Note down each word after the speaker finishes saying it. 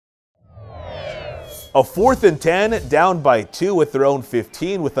A 4th and 10, down by 2 with their own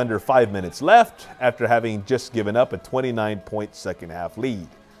 15 with under 5 minutes left after having just given up a 29-point second-half lead.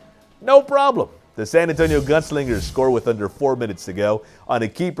 No problem. The San Antonio Gunslingers score with under 4 minutes to go on a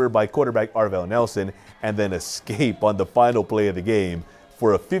keeper by quarterback Arvell Nelson and then escape on the final play of the game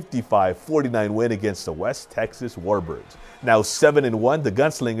for a 55-49 win against the West Texas Warbirds. Now 7-1, the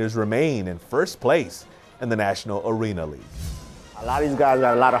Gunslingers remain in first place in the National Arena League. A lot of these guys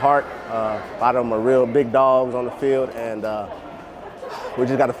got a lot of heart. A lot of them are real big dogs on the field, and we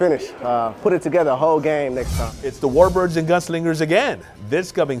just got to finish. Put it together a whole game next time. It's the Warbirds and Gunslingers again,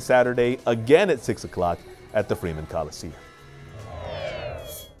 this coming Saturday, again at 6 o'clock at the Freeman Coliseum.